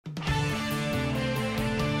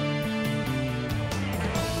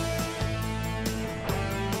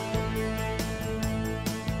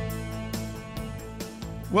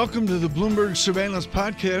Welcome to the Bloomberg Surveillance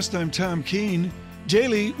Podcast. I'm Tom Keene.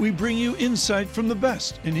 Daily, we bring you insight from the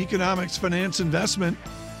best in economics, finance, investment,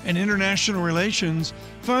 and international relations.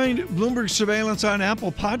 Find Bloomberg Surveillance on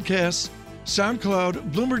Apple Podcasts,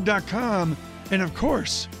 SoundCloud, Bloomberg.com, and of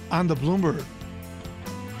course, on the Bloomberg.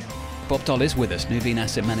 Bob Doll is with us, Nuveen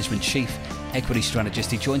Asset Management Chief Equity Strategist.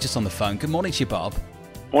 He joins us on the phone. Good morning to you, Bob.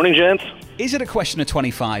 Morning, gents. Is it a question of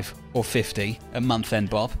 25 or 50 at month end,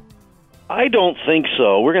 Bob? I don't think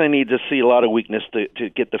so. We're going to need to see a lot of weakness to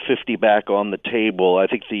get the 50 back on the table. I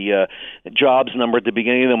think the jobs number at the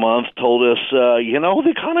beginning of the month told us,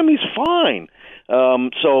 the economy's fine.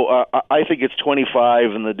 So I think it's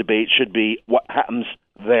 25, and the debate should be what happens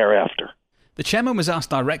thereafter. The chairman was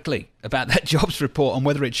asked directly about that jobs report and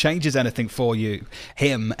whether it changes anything for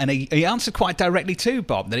him, and he answered quite directly too,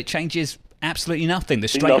 Bob, that it changes absolutely nothing. The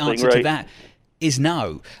straight answer to that is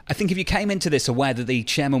no. I think if you came into this aware that the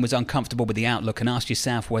chairman was uncomfortable with the outlook and asked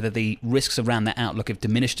yourself whether the risks around that outlook have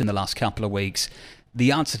diminished in the last couple of weeks,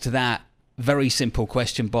 the answer to that very simple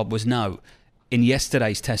question, Bob, was no. In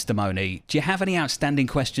yesterday's testimony, do you have any outstanding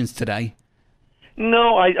questions today?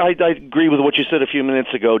 No, I agree with what you said a few minutes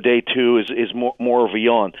ago. Day two is more of a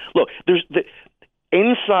yawn. Look,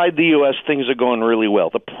 inside the U.S., things are going really well.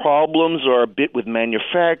 The problems are a bit with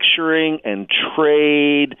manufacturing and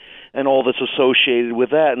trade and all that's associated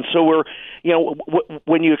with that. And so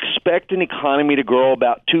when you expect an economy to grow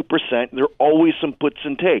about 2%, there are always some puts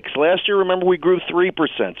and takes. Last year, remember, we grew 3%,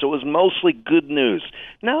 so it was mostly good news.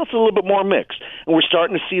 Now it's a little bit more mixed, and we're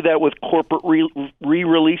starting to see that with corporate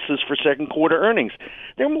re-releases for second quarter earnings.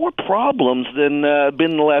 There are more problems than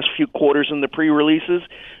been in the last few quarters in the pre-releases.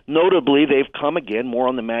 Notably, they've come again more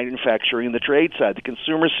on the manufacturing and the trade side. The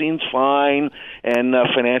consumer seems fine, and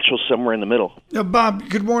financial somewhere in the middle. Bob,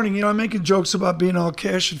 good morning. I'm making jokes about being all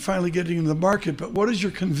cash and finally getting into the market, but what is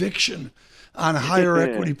your conviction on higher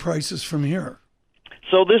equity prices from here?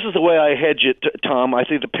 So this is the way I hedge it, Tom. I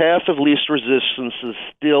think the path of least resistance is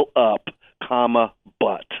still up,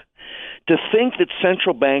 but. To think that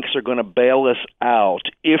central banks are going to bail us out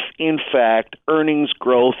if, in fact, earnings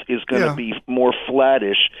growth is going to be more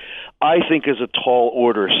flattish, I think is a tall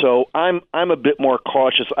order. So I'm a bit more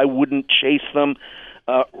cautious. I wouldn't chase them,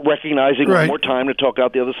 recognizing one more time to talk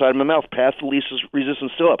out the other side of my mouth. Path to least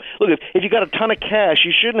resistance still up. Look, if you got a ton of cash,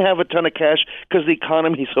 you shouldn't have a ton of cash because the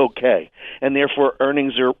economy's okay, and therefore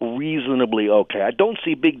earnings are reasonably okay. I don't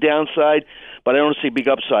see big downside, but I don't see big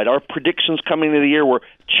upside. Our predictions coming into the year were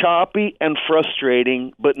choppy and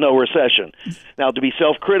frustrating, but no recession. Now, to be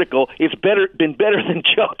self-critical, it's been better than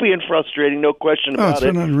choppy and frustrating, no question about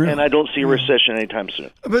it, and I don't see a recession anytime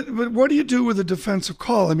soon. But what do you do with a defensive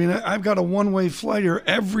call? I mean, I've got a one-way flight here.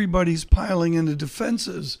 Everybody's piling into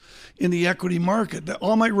defenses in the equity market.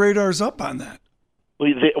 All my radar's up on that.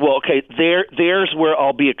 Well, okay, there's where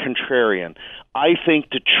I'll be a contrarian. I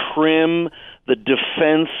think to trim the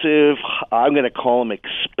defensive, I'm going to call them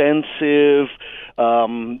expensive,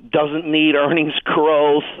 doesn't need earnings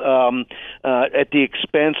growth at the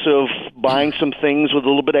expense of buying some things with a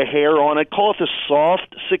little bit of hair on it. Call it the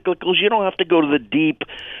soft cyclicals. You don't have to go to the deep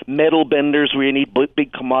metal benders where you need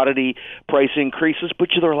big commodity price increases, but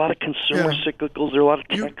there are a lot of consumer cyclicals. There are a lot of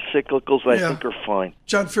tech cyclicals that I think are fine.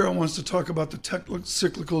 John Farrell wants to talk about the tech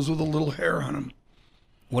cyclicals with a little hair on them.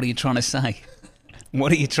 What are you trying to say?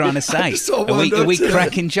 What are you trying to say? Are we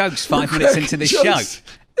cracking jokes 5 minutes into this show?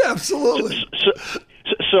 Absolutely.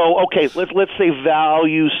 So okay, let's say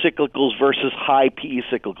value cyclicals versus high PE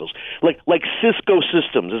cyclicals. Like Cisco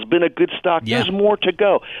Systems has been a good stock. Yeah. There's more to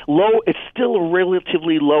go. It's still a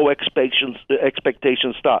relatively low expectation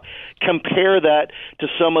stock. Compare that to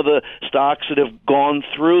some of the stocks that have gone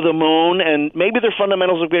through the moon, and maybe their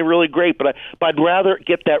fundamentals have been really great, but I'd rather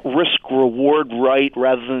get that risk reward right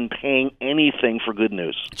rather than paying anything for good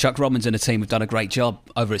news. Chuck Robbins and the team have done a great job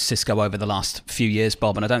over at Cisco over the last few years,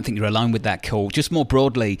 Bob, and I don't think you're alone with that call. Just more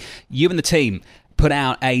broadly, you and the team put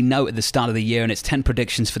out a note at the start of the year, and it's 10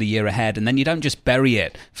 predictions for the year ahead, and then you don't just bury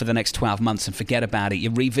it for the next 12 months and forget about it.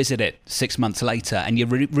 You revisit it 6 months later, and you're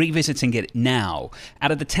revisiting it now.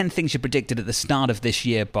 Out of the 10 things you predicted at the start of this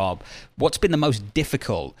year, Bob, what's been the most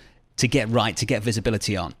difficult to get right, to get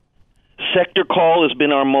visibility on? Sector call has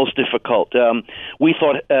been our most difficult. We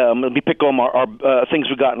thought, let me pick on our things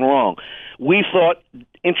we've gotten wrong. We thought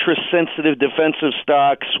interest-sensitive defensive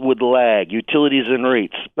stocks would lag, utilities and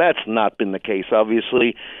REITs. That's not been the case,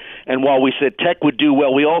 obviously. And while we said tech would do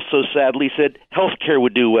well, we also sadly said healthcare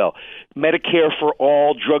would do well. Medicare for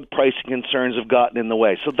all, drug pricing concerns have gotten in the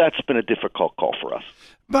way. So that's been a difficult call for us.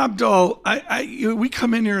 Bob Dole, we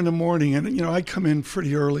come in here in the morning, and I come in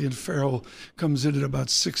pretty early, and Farrell comes in at about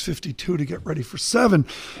 6:52 to get ready for 7,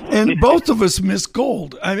 and both of us miss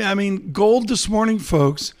gold. I mean, gold this morning,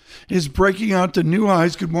 folks, is breaking out to new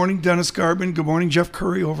highs. Good morning, Dennis Garbin. Good morning, Jeff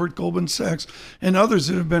Curry over at Goldman Sachs, and others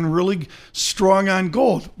that have been really strong on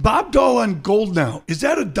gold. Bob Dole on gold now, is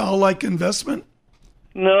that a Doll-like investment?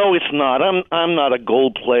 No, it's not. I'm not a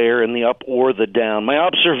gold player in the up or the down. My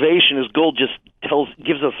observation is gold just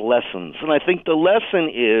gives us lessons, and I think the lesson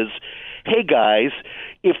is, hey guys,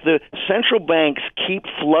 if the central banks keep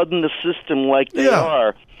flooding the system like they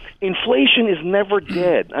are, inflation is never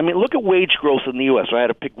dead. I mean, look at wage growth in the U.S. I had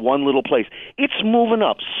to pick one little place. It's moving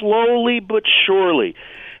up slowly but surely.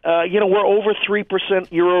 We're over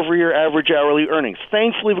 3% year-over-year average hourly earnings.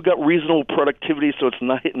 Thankfully, we've got reasonable productivity, so it's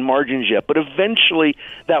not hitting margins yet. But eventually,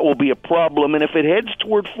 that will be a problem. And if it heads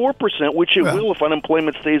toward 4%, which it will if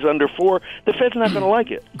unemployment stays under 4%, the Fed's not going to like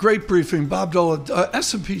it. Great briefing. Bob Dole,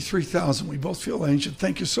 S&P 3000. We both feel ancient.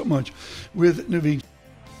 Thank you so much. With Nuveen.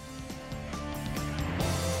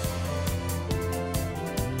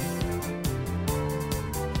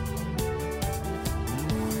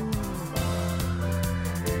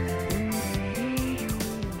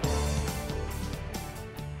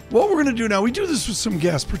 What we're going to do now, we do this with some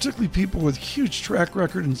guests, particularly people with huge track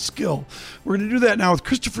record and skill. We're going to do that now with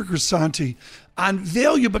Christopher Grisanti on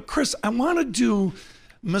value. But Chris, I want to do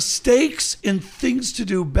mistakes and things to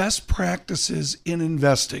do, best practices in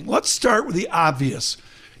investing. Let's start with the obvious.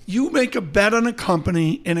 You make a bet on a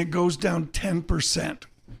company and it goes down 10%.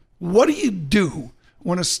 What do you do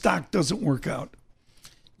when a stock doesn't work out?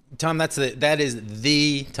 Tom, that is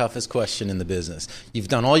the toughest question in the business. You've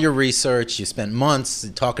done all your research, you spent months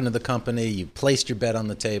talking to the company, you placed your bet on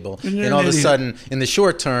the table, and all of a sudden, in the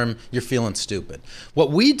short term, you're feeling stupid.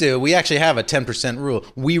 What we do, we actually have a 10% rule.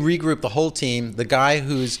 We regroup the whole team. The guy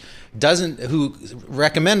who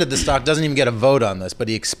recommended the stock doesn't even get a vote on this, but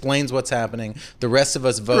he explains what's happening. The rest of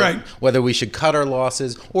us vote whether we should cut our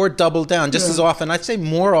losses or double down. Just as often, I'd say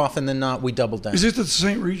more often than not, we double down. Is it at the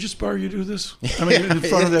St. Regis bar you do this? I mean, in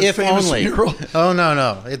front of that if famous only. mural? Oh,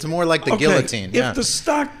 no. It's more like the guillotine. If the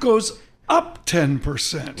stock goes up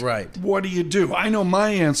 10%, what do you do? I know my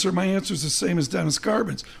answer. My answer is the same as Dennis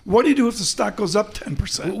Garbin's. What do you do if the stock goes up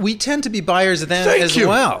 10%? We tend to be buyers then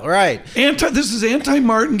well. Right. This is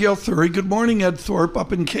anti-Martingale theory. Good morning, Ed Thorpe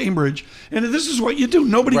up in Cambridge. And this is what you do.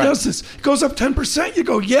 Nobody does this. It goes up 10%. You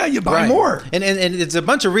go, you buy more. And it's a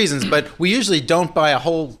bunch of reasons, but we usually don't buy a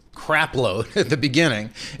whole crap load at the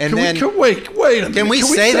beginning, and wait a minute. Can we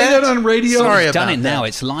say that on radio? Sorry about done it that. Now.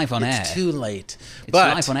 It's live on air. It's too late. It's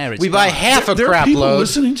but live on air. We buy half a crap load. There are people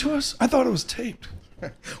listening to us? I thought it was taped.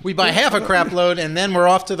 We buy half a crap load, and then we're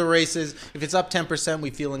off to the races. If it's up 10%,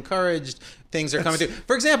 we feel encouraged. Things are coming through.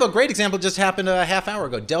 For example, a great example just happened a half hour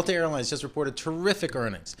ago. Delta Airlines just reported terrific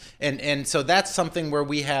earnings. And so that's something where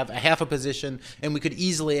we have a half a position, and we could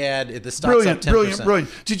easily add if the stock's up 10%.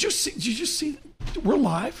 Brilliant. Did you see? We're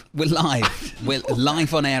live. We're live. We're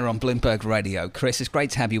live on air on Bloomberg Radio. Chris, it's great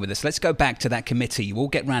to have you with us. Let's go back to that committee. You all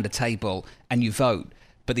get round a table and you vote.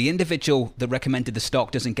 But the individual that recommended the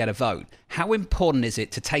stock doesn't get a vote. How important is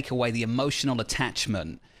it to take away the emotional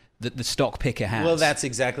attachment that the stock picker has? Well, that's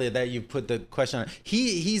exactly that. You put the question on.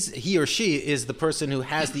 He or she is the person who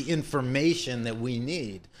has the information that we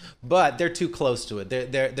need, but they're too close to it.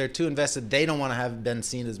 They're too invested. They don't want to have been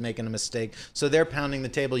seen as making a mistake, so they're pounding the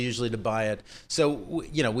table usually to buy it. So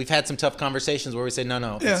we've had some tough conversations where we say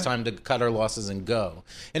no, it's time to cut our losses and go.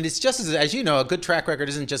 And it's just as you know, a good track record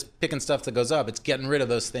isn't just picking stuff that goes up. It's getting rid of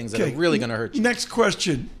those things that are really going to hurt you. Next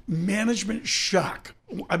question: management shock.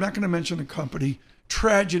 I'm not going to mention the company.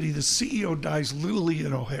 Tragedy, the CEO dies literally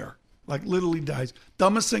at O'Hare. Like literally dies.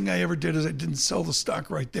 Dumbest thing I ever did is I didn't sell the stock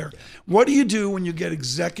right there. What do you do when you get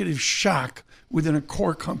executive shock within a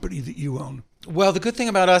core company that you own? Well, the good thing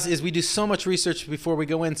about us is we do so much research before we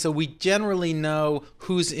go in, so we generally know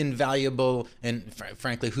who's invaluable and,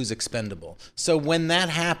 frankly, who's expendable. So when that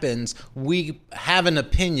happens, we have an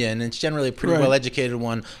opinion, and it's generally a pretty well-educated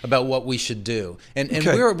one, about what we should do. And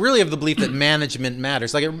we're really of the belief that management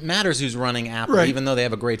matters. Like, it matters who's running Apple, even though they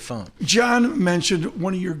have a great phone. John mentioned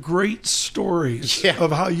one of your great stories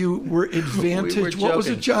of how you were advantaged. What was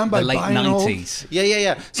it, John? By the late buying 90s.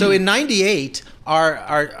 Yeah. So in 98,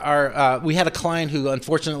 we had a client who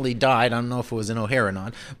unfortunately died. I don't know if it was an O'Hare or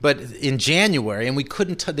not, but in January, and we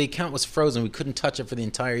couldn't. The account was frozen. We couldn't touch it for the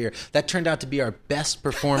entire year. That turned out to be our best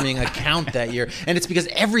performing account that year, and it's because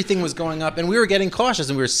everything was going up, and we were getting cautious,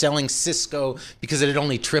 and we were selling Cisco because it had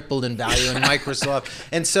only tripled in value, and Microsoft.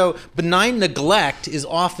 And so, benign neglect is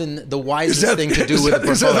often the wisest thing to do with a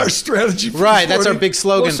portfolio. Is that our strategy? Right, that's our big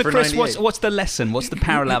slogan for Chris, 98. what's the lesson? What's the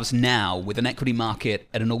parallels now with an equity market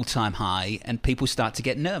at an all-time high and people start to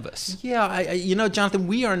get nervous? Yeah, Jonathan,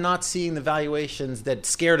 we are not seeing the valuations that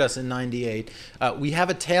scared us in 98. We have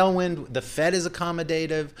a tailwind. The Fed is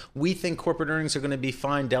accommodative. We think corporate earnings are going to be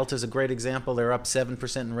fine. Delta's a great example. They're up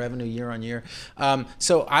 7% in revenue year on year.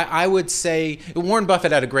 So I would say, Warren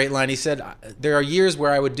Buffett had a great line. He said, there are years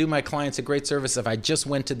where I would do my clients a great service if I just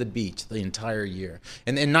went to the beach the entire year.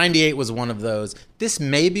 And 98 was one of those. This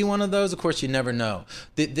may be one of those. Of course, you never know.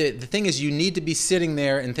 The thing is, you need to be sitting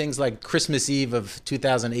there in things like Christmas Eve of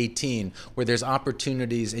 2018 where there's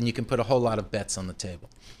opportunities and you can put a whole lot of bets on the table.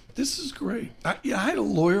 This is great. I had a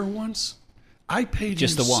lawyer once. I paid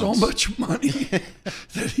Just him so much money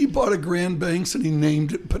that he bought a Grand Banks and he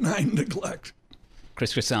named it benign neglect.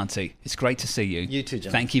 Chris Grisanti, it's great to see you. You too,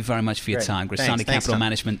 John. Thank you very much for your time. Grisanti Capital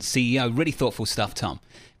Management CEO. Really thoughtful stuff, Tom.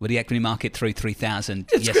 With the equity market through 3,000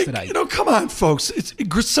 yesterday. Great. Come on, folks.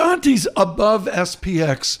 Grisanti's above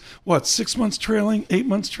SPX. What, 6 months trailing, 8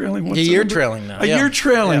 months trailing? A year trailing now. A year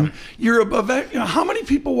trailing. Yeah. You're above that. How many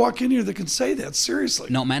people walk in here that can say that? Seriously.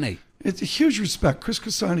 Not many. It's a huge respect. Chris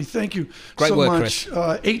Grisanti, thank you so much.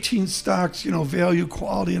 Chris. 18 stocks, value,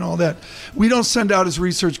 quality, and all that. We don't send out his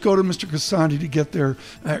research. Go to Mr. Grisanti to get their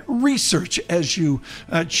research as you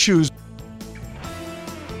choose.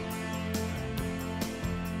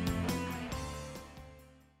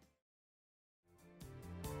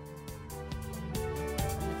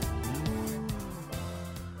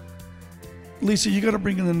 Lisa, you got to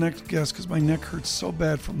bring in the next guest because my neck hurts so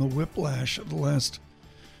bad from the whiplash of the last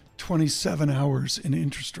 27 hours in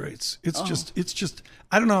interest rates. It's just,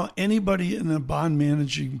 I don't know, anybody in a bond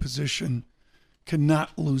managing position cannot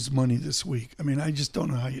lose money this week. I mean, I just don't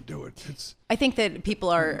know how you do it. I think that people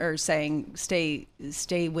are saying stay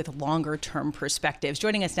with longer term perspectives.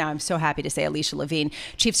 Joining us now, I'm so happy to say, Alicia Levine,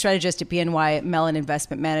 Chief Strategist at BNY Mellon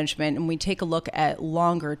Investment Management. And we take a look at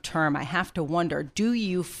longer term. I have to wonder, do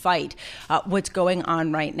you fight what's going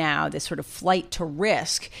on right now, this sort of flight to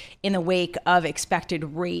risk in the wake of expected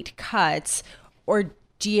rate cuts, or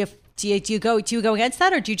do you go against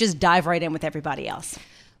that, or do you just dive right in with everybody else?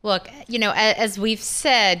 Look, as we've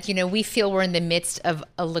said, we feel we're in the midst of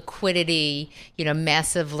a liquidity,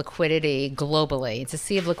 massive liquidity globally. It's a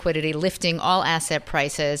sea of liquidity lifting all asset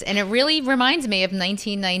prices. And it really reminds me of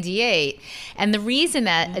 1998. And the reason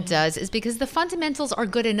that it does is because the fundamentals are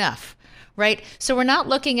good enough. Right? So we're not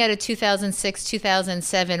looking at a 2006,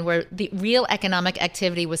 2007 where the real economic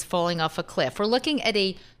activity was falling off a cliff. We're looking at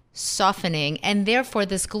a softening, and therefore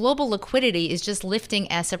this global liquidity is just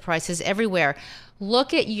lifting asset prices everywhere.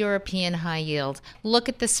 Look at European high yield. Look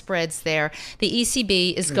at the spreads there. The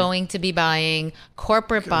ECB is going to be buying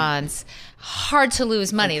corporate bonds. Hard to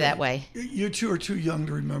lose money that way. You two are too young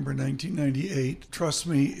to remember 1998. Trust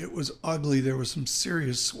me, it was ugly. There was some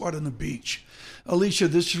serious sweat on the beach. Alicia,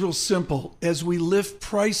 this is real simple. As we lift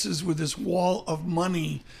prices with this wall of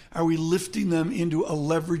money, are we lifting them into a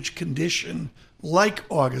leverage condition like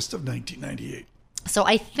August of 1998? So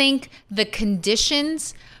I think the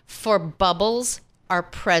conditions for bubbles are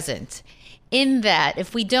present, in that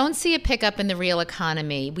if we don't see a pickup in the real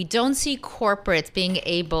economy, we don't see corporates being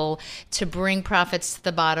able to bring profits to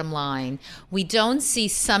the bottom line, we don't see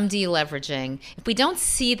some deleveraging. If we don't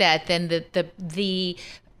see that, then the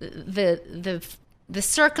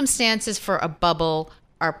circumstances for a bubble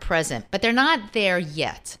are present, but they're not there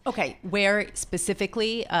yet. Okay, where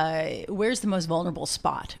specifically, where's the most vulnerable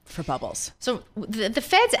spot for bubbles? So the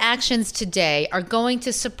Fed's actions today are going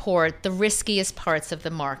to support the riskiest parts of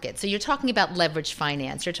the market. So you're talking about leveraged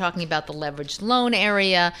finance, you're talking about the leveraged loan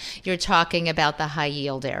area, you're talking about the high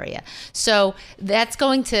yield area. So that's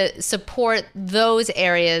going to support those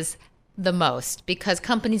areas the most because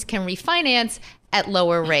companies can refinance at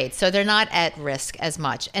lower rates. So they're not at risk as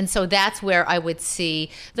much. And so that's where I would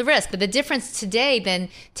see the risk. But the difference today than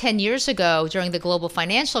 10 years ago during the global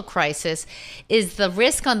financial crisis is the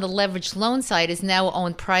risk on the leveraged loan side is now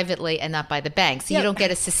owned privately and not by the banks. So you don't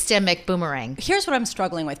get a systemic boomerang. Here's what I'm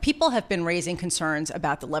struggling with. People have been raising concerns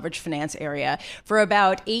about the leveraged finance area for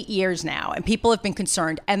about 8 years now. And people have been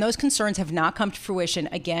concerned. And those concerns have not come to fruition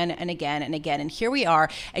again and again and again. And here we are.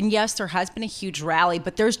 And yes, there has been a huge rally,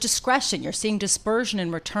 but there's discretion. You're seeing dispersion dispersion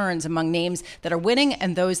in returns among names that are winning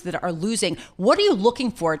and those that are losing. What are you looking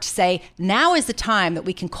for to say, now is the time that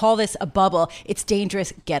we can call this a bubble, it's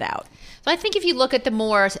dangerous, get out? So I think if you look at the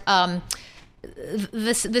more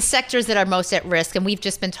the sectors that are most at risk, and we've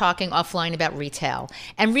just been talking offline about retail,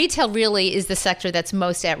 and retail really is the sector that's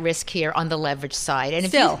most at risk here on the leverage side.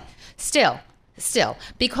 And still,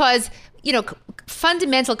 because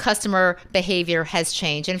fundamental customer behavior has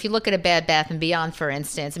changed. And if you look at a Bed Bath & Beyond, for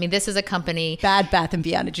instance, I mean, this is a company. Bad Bath &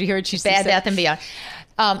 Beyond. Did you hear what she said? Bad Bath & Beyond.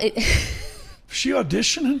 She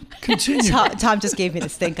auditioning? Continue. Tom just gave me the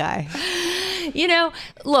stink eye.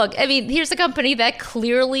 Look, I mean, here's a company that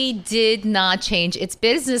clearly did not change its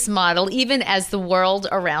business model, even as the world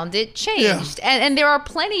around it changed. Yeah. And there are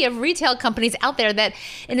plenty of retail companies out there that,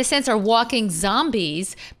 in a sense, are walking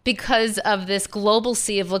zombies because of this global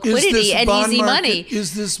sea of liquidity and easy money.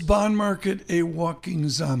 Is this bond market a walking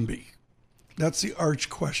zombie? That's the arch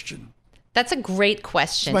question. That's a great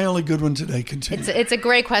question. It's my only good one today. Continue. It's a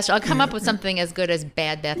great question. I'll come up with something as good as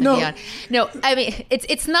Bad Bath & Beyond. No, I mean,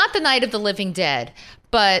 it's not the Night of the Living Dead,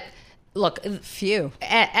 but look, few.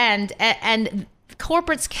 And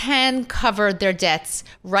corporates can cover their debts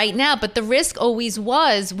right now, but the risk always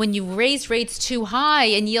was when you raised rates too high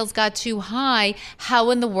and yields got too high,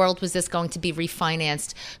 how in the world was this going to be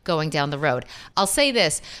refinanced going down the road? I'll say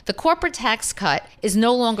this, the corporate tax cut is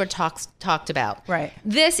no longer talked about. Right.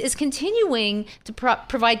 This is continuing to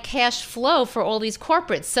provide cash flow for all these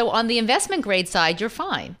corporates. So on the investment grade side, you're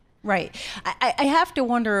fine. Right. I have to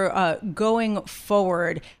wonder, going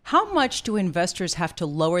forward, how much do investors have to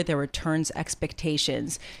lower their returns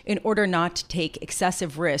expectations in order not to take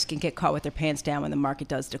excessive risk and get caught with their pants down when the market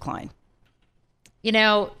does decline?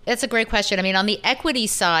 That's a great question. I mean, on the equity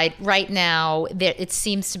side, right now, it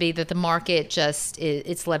seems to be that the market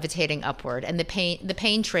it's levitating upward, and the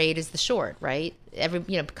pain trade is the short, right? If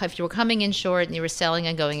you were coming in short and you were selling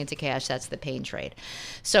and going into cash, that's the pain trade.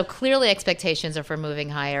 So clearly expectations are for moving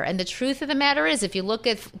higher. And the truth of the matter is, if you look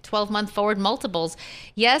at 12-month forward multiples,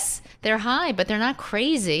 yes, they're high, but they're not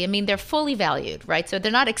crazy. I mean, they're fully valued, right? So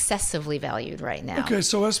they're not excessively valued right now. Okay,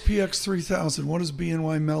 so SPX 3000, what does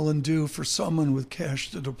BNY Mellon do for someone with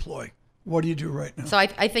cash to deploy? What do you do right now? So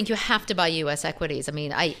I think you have to buy U.S. equities. I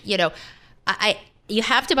mean, you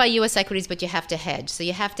have to buy U.S. equities, but you have to hedge. So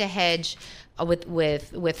you have to hedge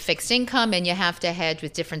with fixed income, and you have to hedge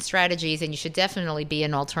with different strategies, and you should definitely be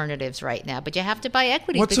in alternatives right now. But you have to buy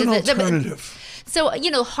equities. What's an alternative? So,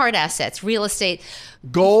 hard assets, real estate.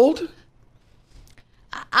 Gold?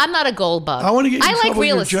 I'm not a gold bug. I want to get you I like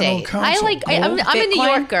real estate. I'm a New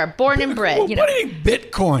Yorker, born and bred. What do you mean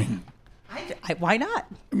Bitcoin? Why not?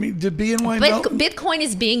 I mean, did BNY Mellon? Bitcoin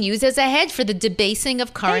is being used as a hedge for the debasing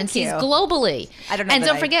of currencies globally. I don't know. And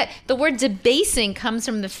don't forget, the word debasing comes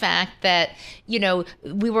from the fact that,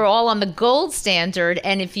 we were all on the gold standard,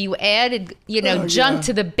 and if you added, junk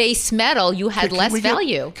to the base metal, you had less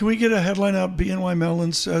value. Can we get a headline out? BNY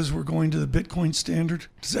Mellon says we're going to the Bitcoin standard.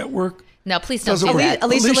 Does that work? No, please don't do that.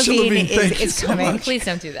 Alicia Levine is coming. Please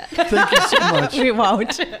don't do that. Thank you so much. We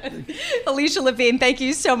won't. Alicia Levine, thank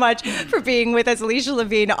you so much for being with us. Alicia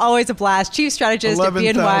Levine, always a blast. Chief Strategist at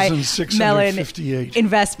BNY Mellon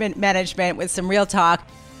Investment Management, with some real talk.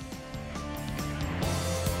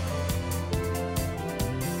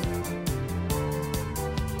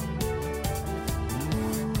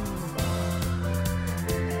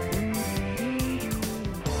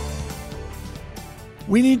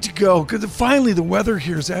 We need to go, because finally the weather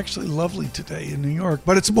here is actually lovely today in New York,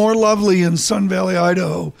 but it's more lovely in Sun Valley,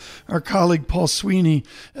 Idaho. Our colleague Paul Sweeney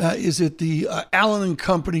is at the Allen &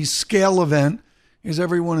 Company Scale event, as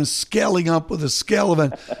everyone is scaling up with a scale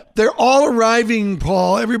event. They're all arriving,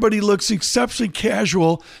 Paul. Everybody looks exceptionally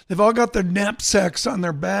casual. They've all got their knapsacks on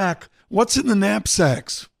their back. What's in the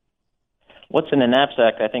knapsacks? What's in the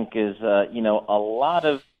knapsack, I think, is, a lot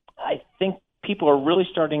of, I think people are really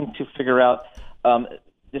starting to figure out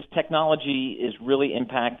this technology is really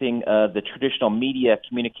impacting the traditional media,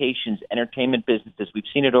 communications, entertainment businesses. We've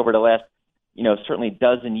seen it over the last, certainly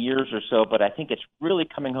dozen years or so, but I think it's really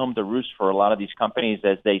coming home to roost for a lot of these companies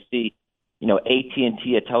as they see,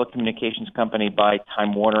 AT&T, a telecommunications company, buy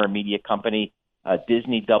Time Warner, a media company,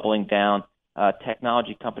 Disney doubling down,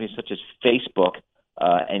 technology companies such as Facebook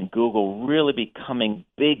and Google really becoming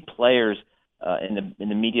big players in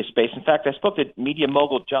the media space. In fact, I spoke to media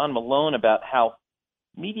mogul John Malone about how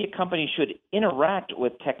media companies should interact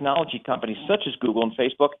with technology companies such as Google and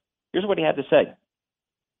Facebook. Here's what he had to say.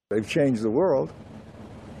 They've changed the world,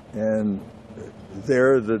 and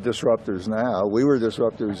they're the disruptors now. We were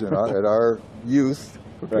disruptors at our youth.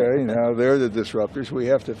 Okay, right. Now they're the disruptors. We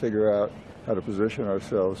have to figure out how to position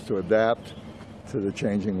ourselves to adapt to the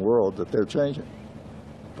changing world that they're changing.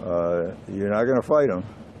 You're not going to fight them,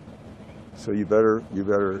 so you better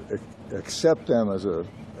accept them as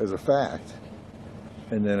a fact,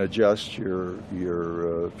 and then adjust your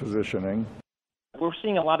positioning. We're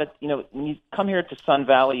seeing a lot of, when you come here to Sun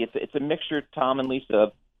Valley, it's a mixture, Tom and Lisa,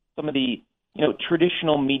 of some of the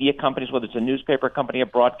traditional media companies, whether it's a newspaper company, a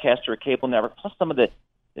broadcaster, a cable network, plus some of the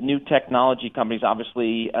new technology companies,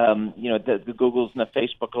 obviously, the Googles and the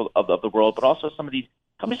Facebook of the world, but also some of these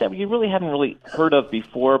companies that you really haven't really heard of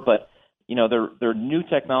before, but, they're new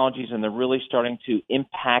technologies, and they're really starting to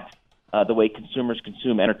impact the way consumers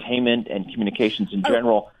consume entertainment and communications in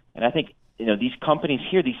general. And I think, these companies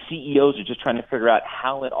here, these CEOs are just trying to figure out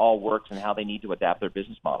how it all works and how they need to adapt their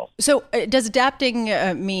business models. So does adapting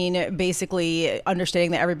mean basically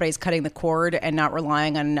understanding that everybody's cutting the cord and not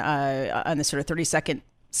relying on the sort of 30-second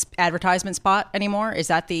advertisement spot anymore? Is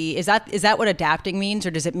that what adapting means, or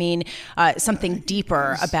does it mean something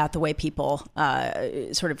deeper about the way people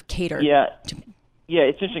sort of cater? Yeah,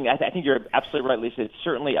 it's interesting. I think you're absolutely right, Lisa. It's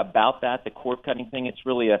certainly about that, the cord cutting thing. It's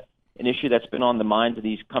really an issue that's been on the minds of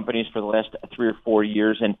these companies for the last 3 or 4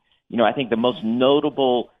 years. And, I think the most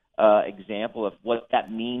notable example of what that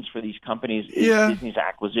means for these companies is Disney's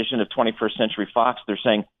acquisition of 21st Century Fox. They're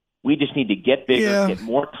saying, we just need to get bigger, get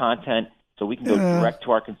more content, so we can go direct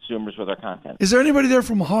to our consumers with our content. Is there anybody there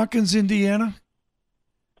from Hawkins, Indiana?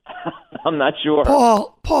 I'm not sure.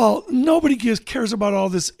 Paul, nobody cares about all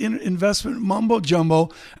this investment mumbo jumbo.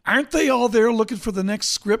 Aren't they all there looking for the next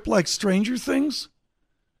script like Stranger Things?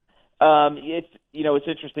 It's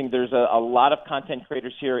interesting. There's a lot of content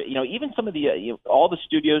creators here. Even some of the all the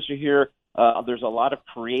studios are here. There's a lot of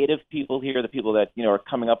creative people here. The people that are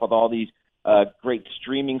coming up with all these great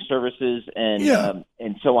streaming services and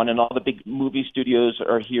so on, and all the big movie studios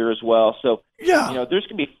are here as well. So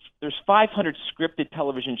there's 500 scripted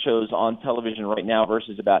television shows on television right now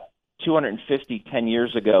versus about 250 10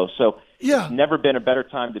 years ago. So it's never been a better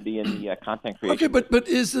time to be in the content creation. Okay, but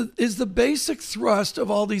is the basic thrust of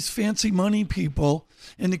all these fancy money people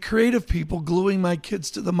and the creative people gluing my kids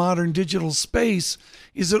to the modern digital space,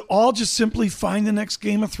 is it all just simply find the next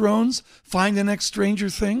Game of Thrones, find the next Stranger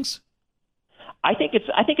Things? I think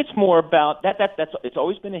it's more about that. It's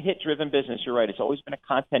always been a hit-driven business. You're right. It's always been a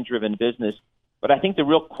content-driven business. But I think the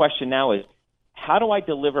real question now is, how do I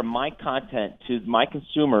deliver my content to my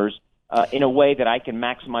consumers in a way that I can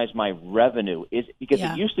maximize my revenue? Because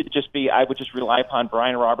it used to just be I would just rely upon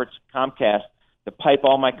Brian Roberts, Comcast, to pipe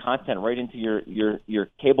all my content right into your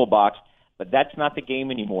cable box. But that's not the game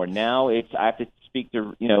anymore. Now I have to speak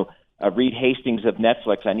to Reed Hastings of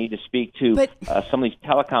Netflix. I need to speak to some of these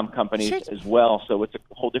telecom companies as well. So it's a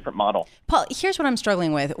whole different model. Paul, here's what I'm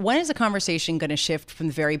struggling with. When is the conversation going to shift from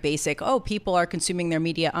the very basic, people are consuming their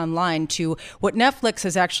media online, to what Netflix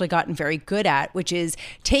has actually gotten very good at, which is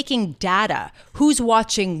taking data, who's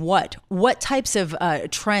watching what types of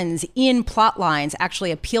trends in plot lines actually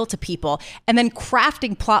appeal to people, and then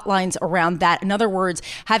crafting plot lines around that. In other words,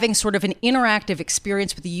 having sort of an interactive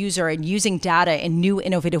experience with the user and using data in new,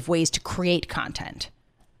 innovative ways to create content.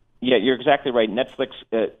 Yeah, you're exactly right. Netflix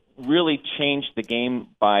really changed the game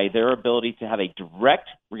by their ability to have a direct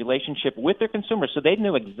relationship with their consumers, so they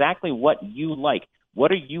know exactly what you like.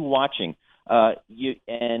 What are you watching?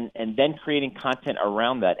 And then creating content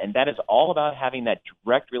around that. And that is all about having that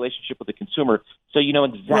direct relationship with the consumer, so you know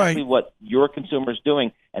exactly what your consumer is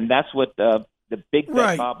doing. And that's what the big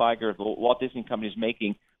bet Bob Iger of the Walt Disney Company is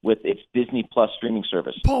making with its Disney Plus streaming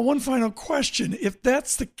service. Paul, one final question. If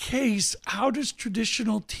that's the case, how does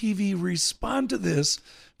traditional TV respond to this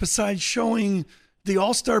besides showing the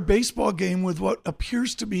All-Star baseball game with what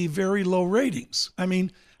appears to be very low ratings? I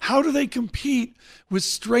mean, how do they compete with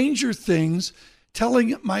Stranger Things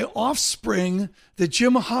telling my offspring that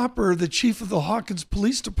Jim Hopper, the chief of the Hawkins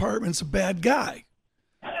Police Department, is a bad guy?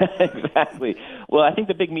 Exactly. Well, I think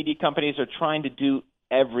the big media companies are trying to do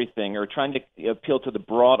everything, or trying to appeal to the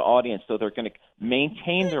broad audience, so they're going to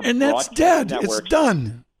maintain their and that's dead. Networks. It's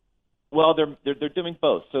done. Well, they're doing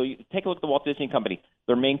both. So you take a look at the Walt Disney Company.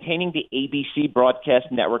 They're maintaining the ABC broadcast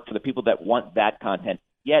network for the people that want that content.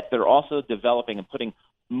 Yet they're also developing and putting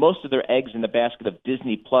most of their eggs in the basket of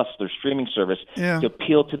Disney Plus, their streaming service, to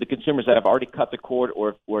appeal to the consumers that have already cut the cord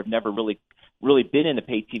or have never really been in the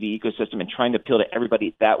pay TV ecosystem, and trying to appeal to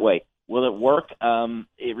everybody that way. Will it work?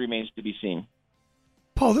 It remains to be seen.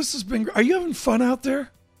 Paul, this has been. Are you having fun out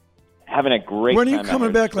there? Having a great time. When are you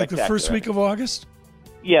coming back? Like the first week of August?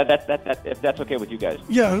 Yeah, if that's okay with you guys.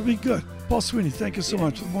 Yeah, it'll be good. Paul Sweeney, thank you so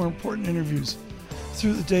much for more important interviews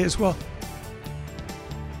through the day as well.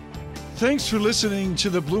 Thanks for listening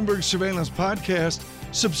to the Bloomberg Surveillance Podcast.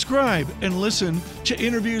 Subscribe and listen to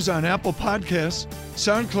interviews on Apple Podcasts,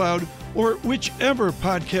 SoundCloud, or whichever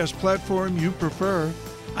podcast platform you prefer.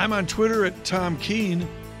 I'm on Twitter at Tom Keene.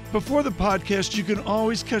 Before the podcast, you can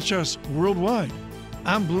always catch us worldwide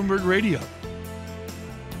on Bloomberg Radio.